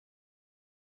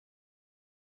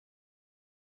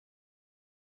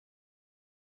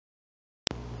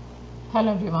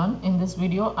Hello everyone, in this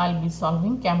video I'll be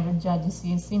solving Cambridge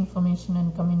IGCSE Information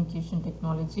and Communication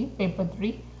Technology paper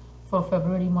 3 for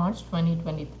February-March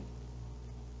 2023.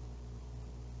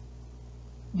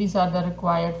 These are the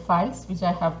required files which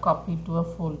I have copied to a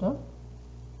folder.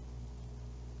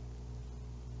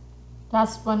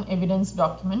 Task 1, evidence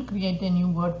document. Create a new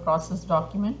word process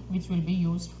document which will be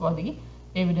used for the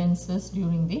evidences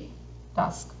during the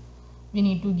task. We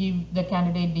need to give the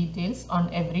candidate details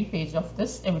on every page of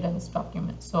this evidence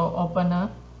document. So open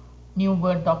a new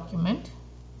Word document,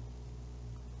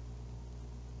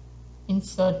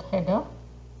 insert header,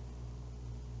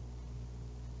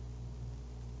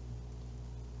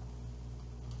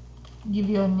 give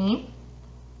your name,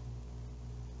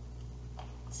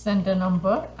 center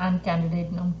number and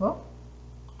candidate number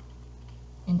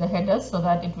in the header so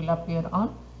that it will appear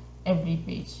on every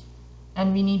page.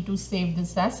 And we need to save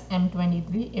this as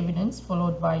M23 evidence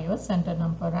followed by your center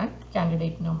number and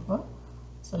candidate number.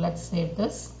 So let's save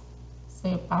this,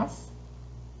 save as,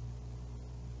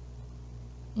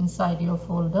 inside your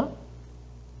folder,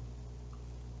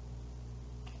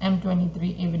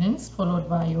 M23 evidence followed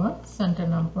by your center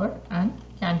number and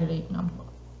candidate number.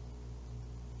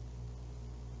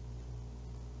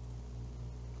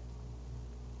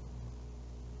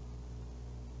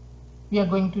 We are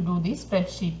going to do the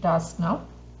spreadsheet task now.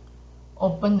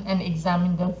 Open and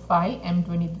examine the file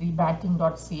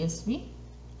m23batting.csv.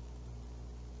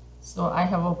 So I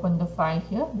have opened the file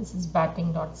here. This is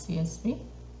batting.csv.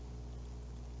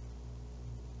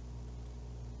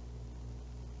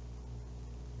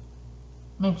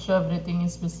 Make sure everything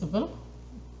is visible.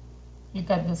 Click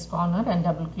at this corner and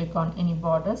double click on any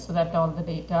border so that all the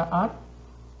data are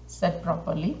set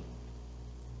properly.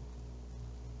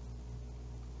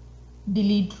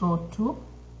 Delete row 2.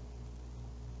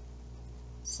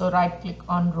 So right click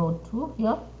on row 2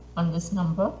 here on this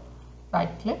number,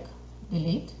 right click,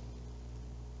 delete.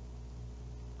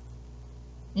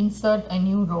 Insert a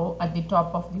new row at the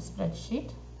top of the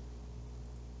spreadsheet.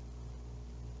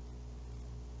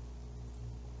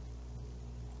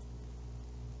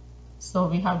 So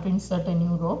we have to insert a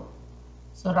new row.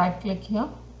 So right click here,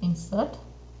 insert.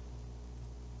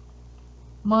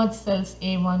 Merge cells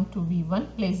A1 to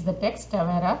B1. Place the text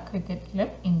Tavera cricket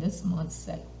clip in this merge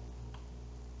cell.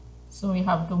 So we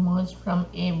have to merge from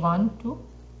A1 to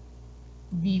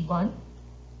B1.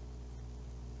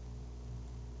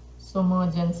 So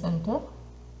merge and center.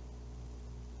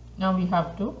 Now we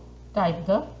have to type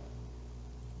the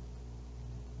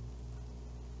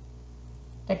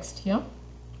text here.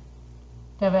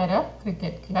 Tavera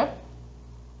cricket club.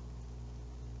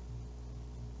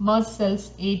 Merge cells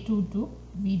A2 to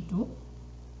B2.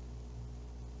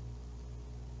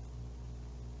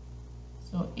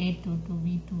 So A2 to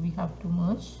B2 we have to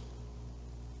merge.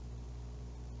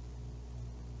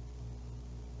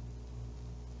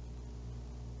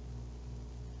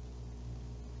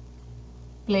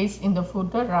 Place in the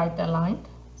footer right aligned.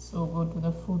 So go to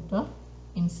the footer,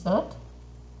 insert,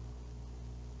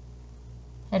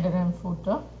 header and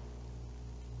footer.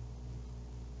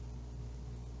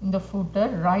 In the footer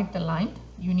right aligned,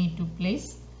 you need to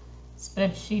place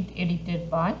spreadsheet edited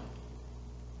by.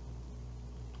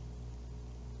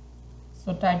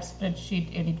 So type spreadsheet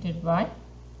edited by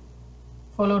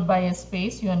followed by a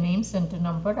space, your name, center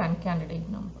number and candidate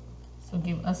number. So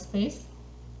give a space,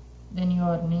 then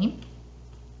your name,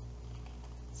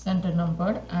 center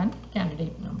number and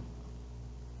candidate number.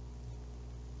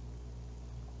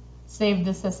 Save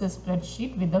this as a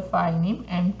spreadsheet with the file name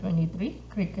M23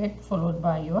 cricket followed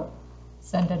by your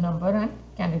center number and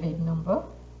candidate number.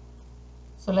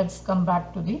 So let's come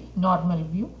back to the normal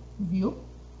view,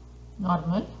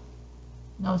 normal.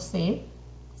 Now save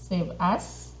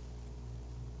as,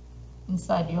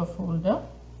 inside your folder,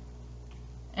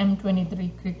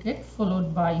 M23 cricket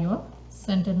followed by your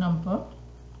center number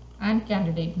and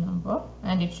candidate number,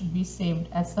 and it should be saved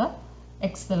as a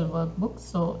Excel workbook.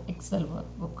 So Excel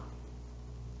workbook.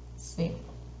 Save.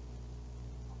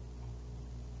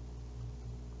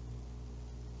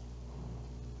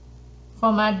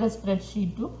 Format the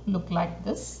spreadsheet to look like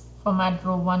this. Format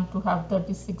row 1 to have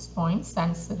 36 points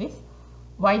sans serif,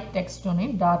 white text on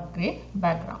a dark gray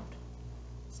background.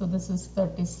 So this is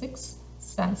 36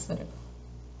 sans serif.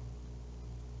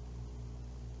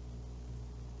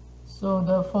 So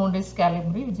the font is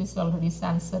Calibri, which is already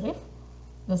sans serif.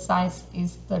 The size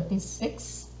is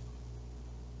 36.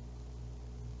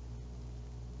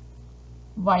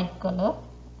 White color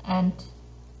and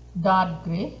dark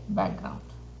gray background.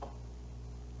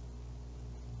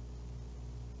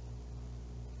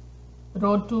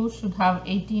 Row 2 should have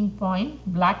 18 point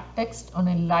black text on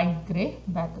a light gray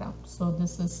background. So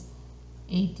this is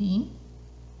 18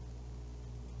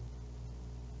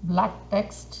 black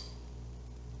text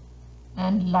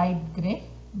and light gray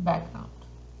background.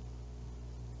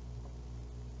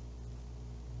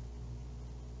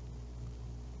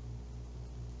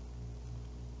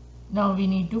 Now we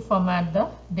need to format the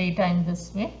data in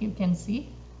this way. You can see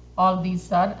all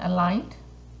these are aligned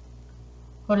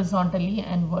horizontally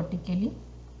and vertically.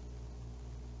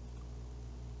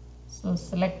 So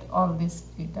select all this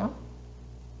data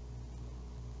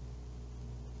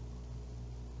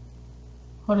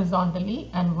horizontally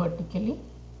and vertically,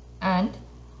 and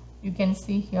you can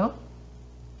see here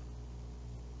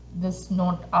this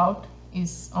note out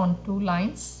is on 2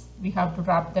 lines. We have to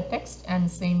wrap the text,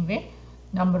 and same way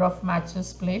number of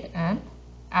matches played and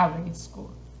average score.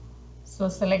 So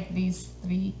select these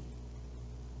 3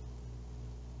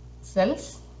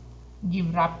 cells,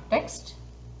 give wrap text.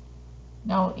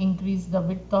 Now increase the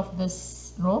width of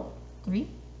this row 3.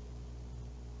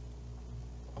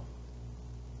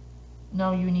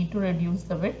 Now you need to reduce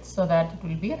the width so that it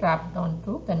will be wrapped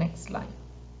onto the next line.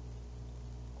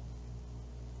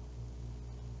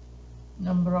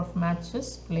 Number of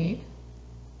matches played.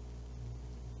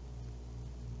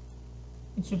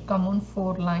 It should come on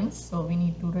 4 lines, so we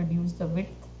need to reduce the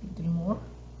width a little more.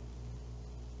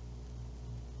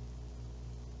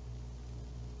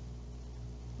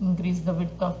 Increase the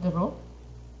width of the row.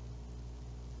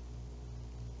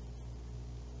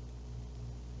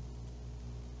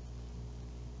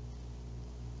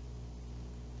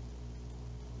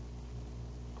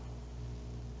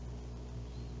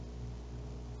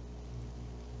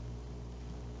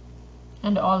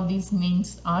 And all these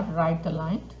names are right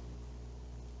aligned.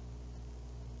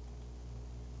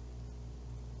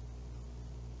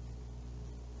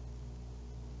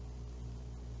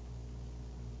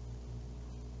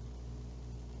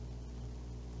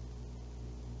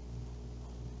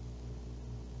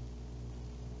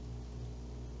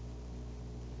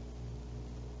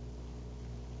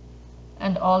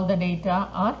 And all the data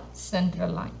are center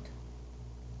aligned.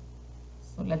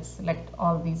 So let's select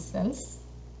all these cells.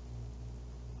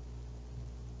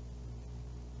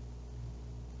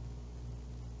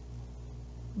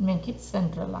 Make it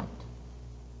center aligned.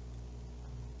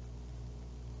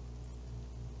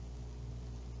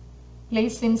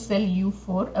 Place in cell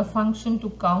U4 a function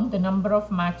to count the number of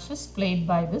matches played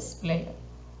by this player.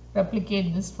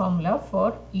 Replicate this formula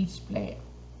for each player.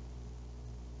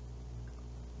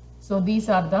 So these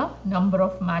are the number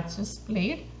of matches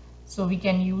played. So we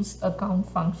can use a count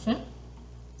function.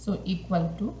 So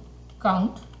equal to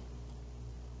count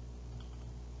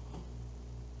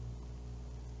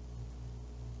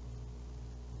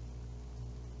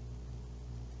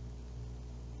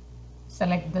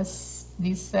select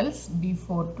these cells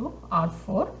B4 to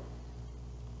R4.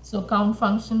 So count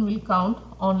function will count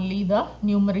only the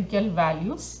numerical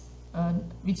values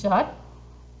which are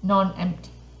non-empty.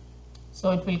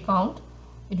 So it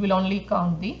will only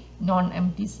count the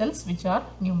non-empty cells which are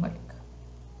numeric.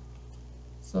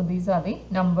 So these are the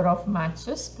number of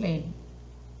matches played.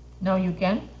 Now you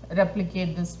can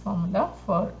replicate this formula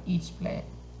for each player.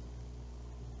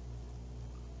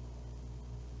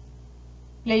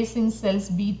 Place in cells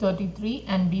B33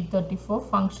 and B34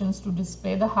 functions to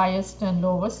display the highest and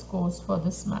lowest scores for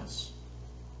this match.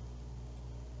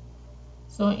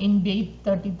 So in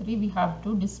B33 we have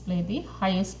to display the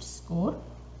highest score.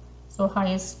 So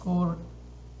highest score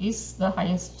is the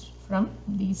highest from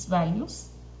these values.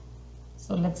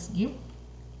 So let's give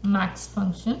max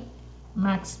function.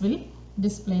 Max will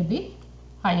display the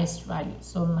highest value.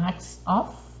 So max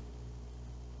of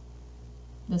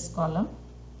this column.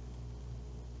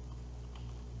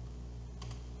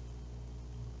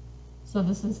 So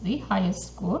this is the highest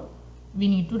score. We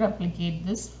need to replicate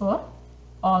this for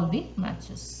all the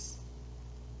matches.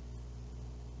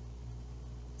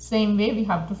 Same way we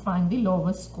have to find the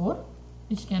lowest score,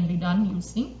 which can be done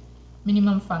using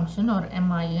minimum function or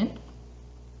MIN.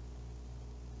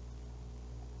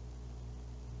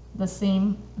 The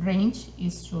same range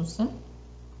is chosen.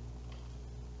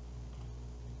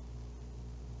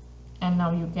 And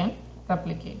now you can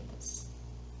replicate this.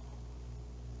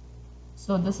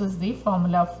 So this is the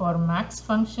formula for max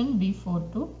function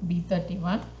B4 to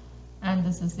B31, and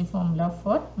this is the formula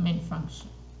for min function.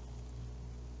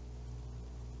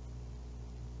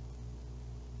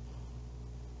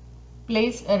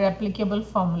 Place a replicable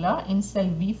formula in cell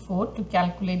V4 to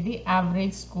calculate the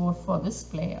average score for this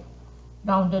player,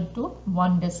 rounded to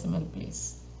 1 decimal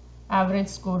place. Average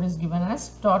score is given as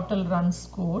total runs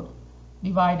scored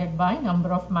divided by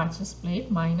number of matches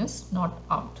played minus not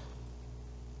out.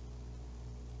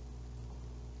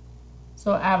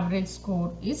 So average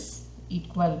score is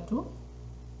equal to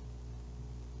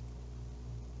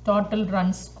total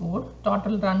run scored.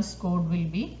 Total run scored will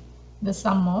be the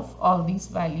sum of all these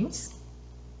values.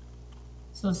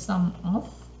 So sum of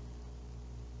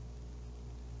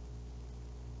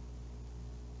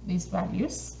these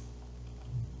values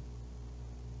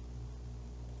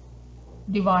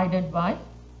divided by,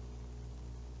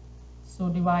 so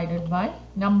divided by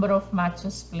number of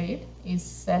matches played is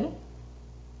cell,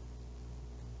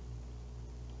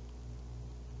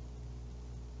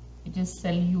 it is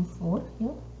cell U4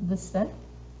 here, this cell,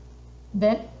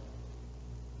 then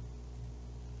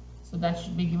so that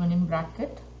should be given in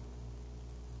bracket,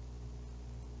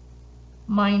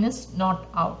 minus not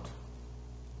out.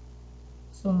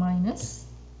 So minus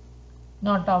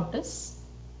not out is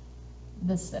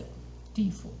this cell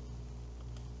T4.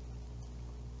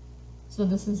 So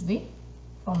this is the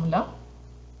formula,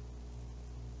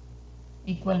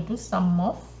 equal to sum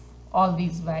of all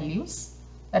these values,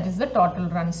 that is the total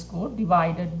run score,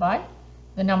 divided by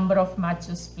the number of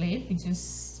matches played, which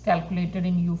is calculated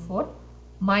in U4,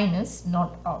 minus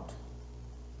not out.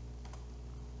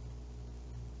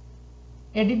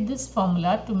 Edit this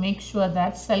formula to make sure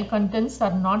that cell contents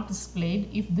are not displayed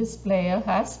if this player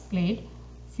has played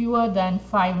fewer than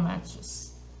 5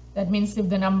 matches. That means if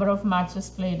the number of matches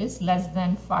played is less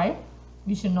than 5,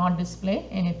 we should not display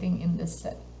anything in this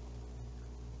cell.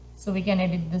 So we can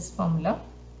edit this formula,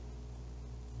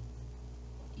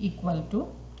 equal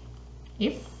to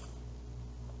if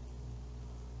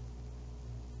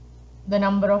the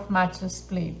number of matches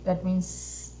played, that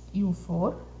means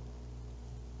U4,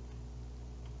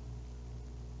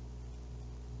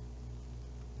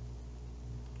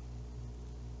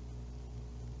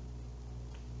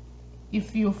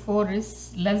 if U4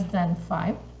 is less than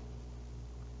 5,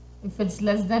 if it's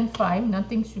less than 5,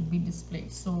 nothing should be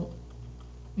displayed. So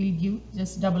we'll give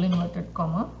just double inverted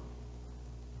comma.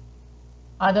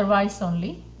 Otherwise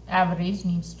only average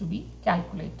needs to be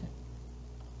calculated.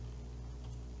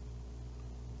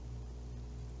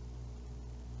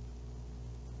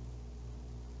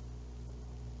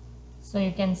 So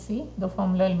you can see the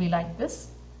formula will be like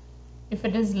this. If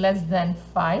it is less than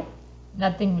 5,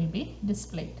 nothing will be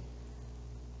displayed.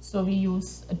 So we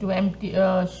use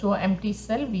to show empty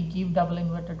cell, we give double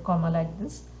inverted comma like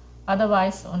this.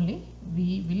 Otherwise only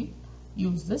we will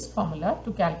use this formula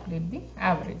to calculate the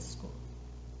average score.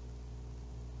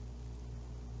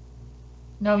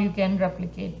 Now you can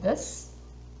replicate this.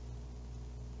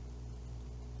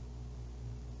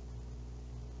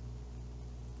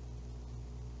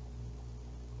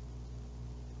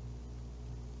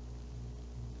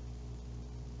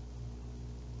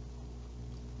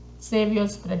 Save your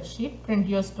spreadsheet, print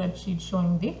your spreadsheet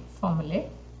showing the formula.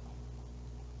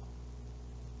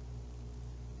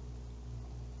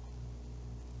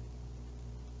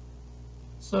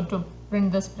 So to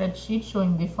print the spreadsheet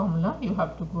showing the formula, you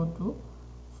have to go to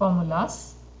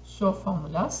Formulas, Show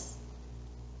Formulas,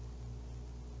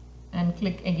 and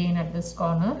click again at this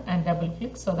corner and double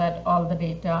click so that all the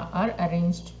data are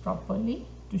arranged properly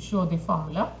to show the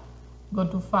formula. Go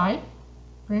to File,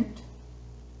 Print.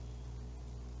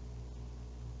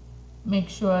 Make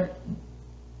sure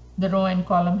the row and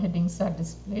column headings are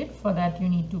displayed. For that you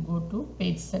need to go to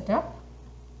Page Setup.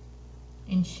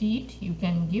 In Sheet you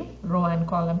can give row and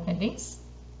column headings.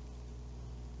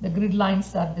 The grid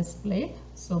lines are displayed,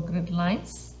 so grid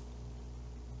lines,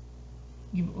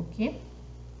 give OK.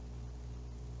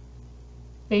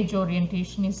 Page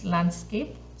orientation is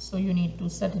landscape, so you need to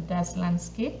set it as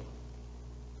landscape.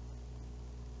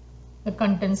 The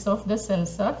contents of the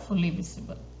cells are fully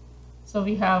visible. So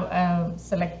we have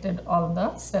selected all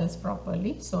the cells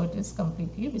properly, so it is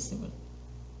completely visible.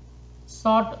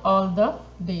 Sort all the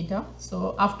data.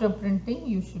 So after printing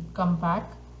you should come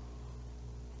back.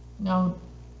 Now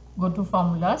go to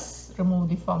Formulas, remove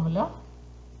the formula.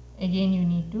 Again you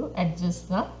need to adjust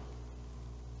the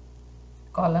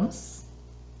columns.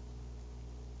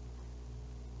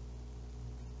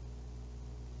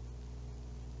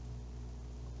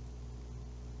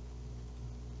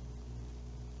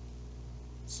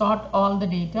 Sort all the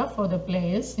data for the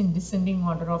players in descending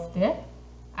order of their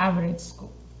average score.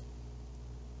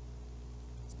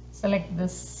 Select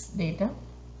this data.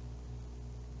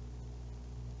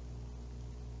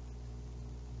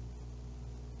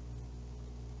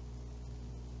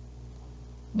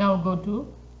 Now go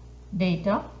to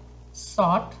Data,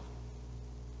 Sort.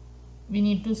 We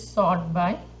need to sort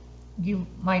by, give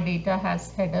my data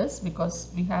has headers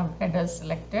because we have headers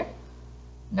selected.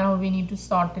 Now we need to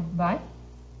sort it by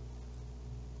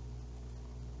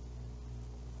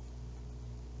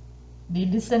the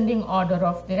descending order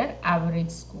of their average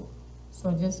score.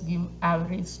 So just give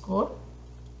average score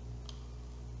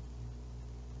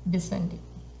descending.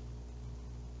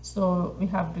 So we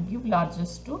have to give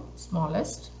largest to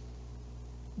smallest.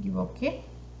 Give OK.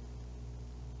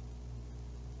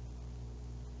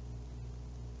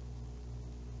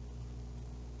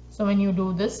 So when you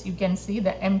do this, you can see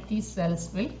the empty cells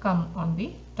will come on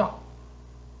the top.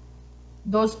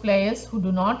 Those players who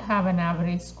do not have an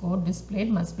average score displayed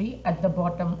must be at the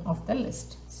bottom of the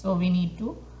list. So we need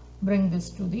to bring this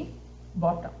to the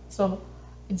bottom. So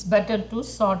it's better to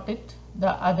sort it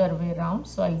the other way around.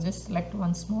 So I'll just select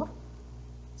once more.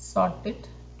 Sort it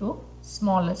to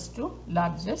smallest to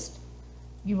largest.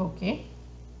 Give OK.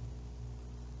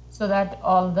 So that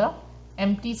all the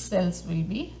empty cells will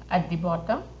be at the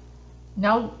bottom.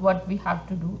 Now what we have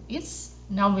to do is,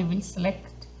 now we will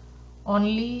select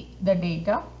only the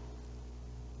data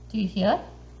till here.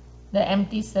 The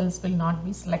empty cells will not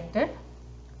be selected.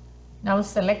 Now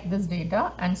select this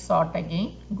data and sort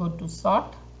again. Go to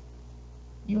sort.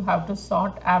 You have to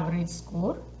sort average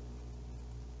score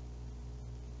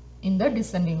in the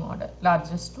descending order,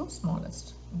 largest to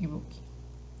smallest. Give OK.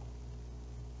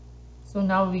 So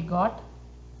now we got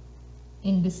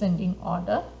in descending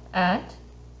order, and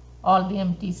all the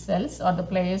empty cells or the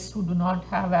players who do not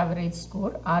have average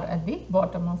score are at the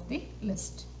bottom of the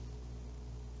list.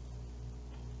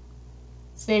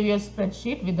 Save your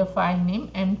spreadsheet with the file name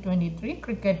M23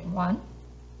 Cricket 1.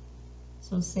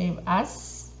 So save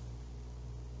as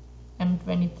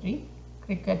M23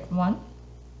 Cricket 1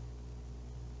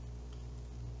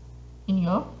 in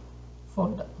your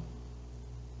folder.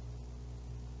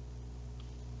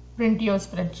 Print your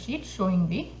spreadsheet showing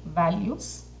the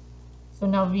values. So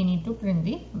now we need to print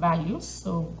the values.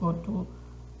 So go to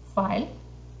File,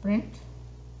 Print.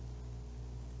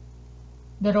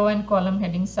 The row and column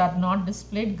headings are not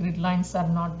displayed, grid lines are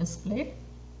not displayed.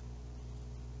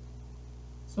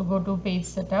 So go to Page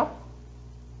Setup,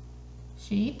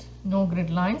 Sheet, no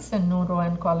grid lines and no row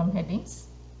and column headings.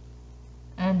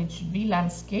 And it should be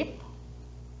landscape.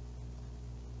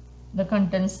 The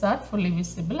contents are fully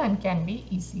visible and can be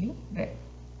easily read.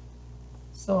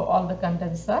 So all the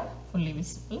contents are fully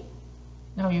visible.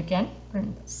 Now you can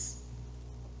print this.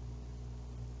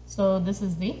 So this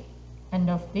is the end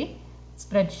of the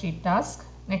spreadsheet task.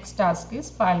 Next task is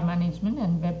file management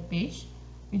and web page,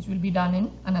 which will be done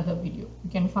in another video. You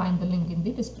can find the link in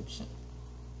the description.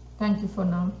 Thank you for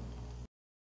now.